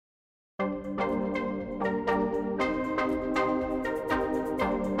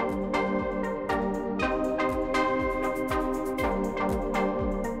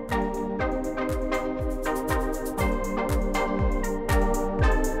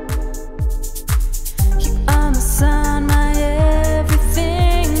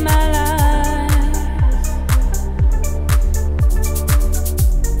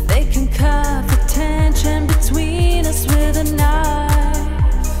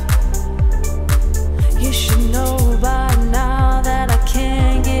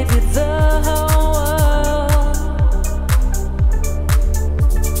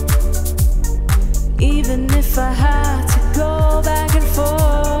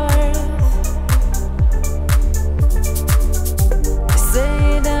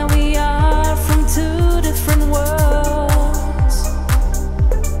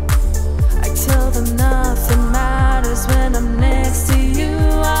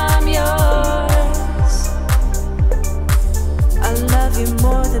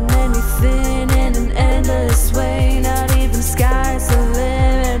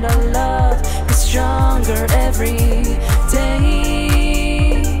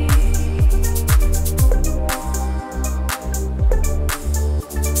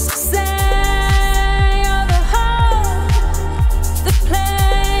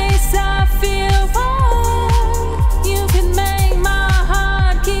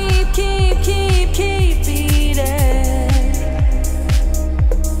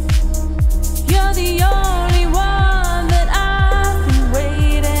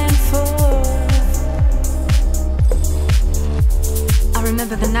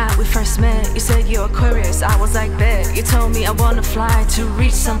the night we first met, you said you're Aquarius, I was like, bet. You told me I wanna fly to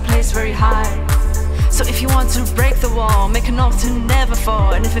reach someplace very high. So if you want to break the wall, make an oath to never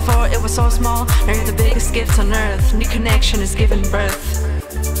fall. And if before it was so small, now you're the biggest gift on earth. New connection is giving birth.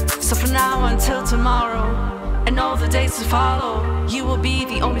 So from now until tomorrow, and all the days to follow, you will be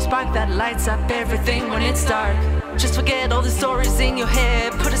the only spark that lights up everything when it's dark. Just forget all the stories in your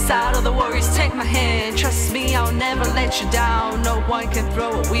head, put aside all the worries, take my hand. Trust me, I'll never let you down. No one can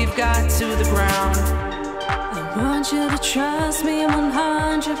throw what we've got to the ground. I want you to trust me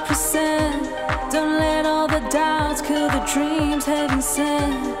 100%. Don't let all the doubts kill the dreams heaven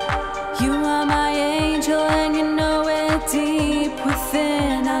sent. You are my angel and you know it deep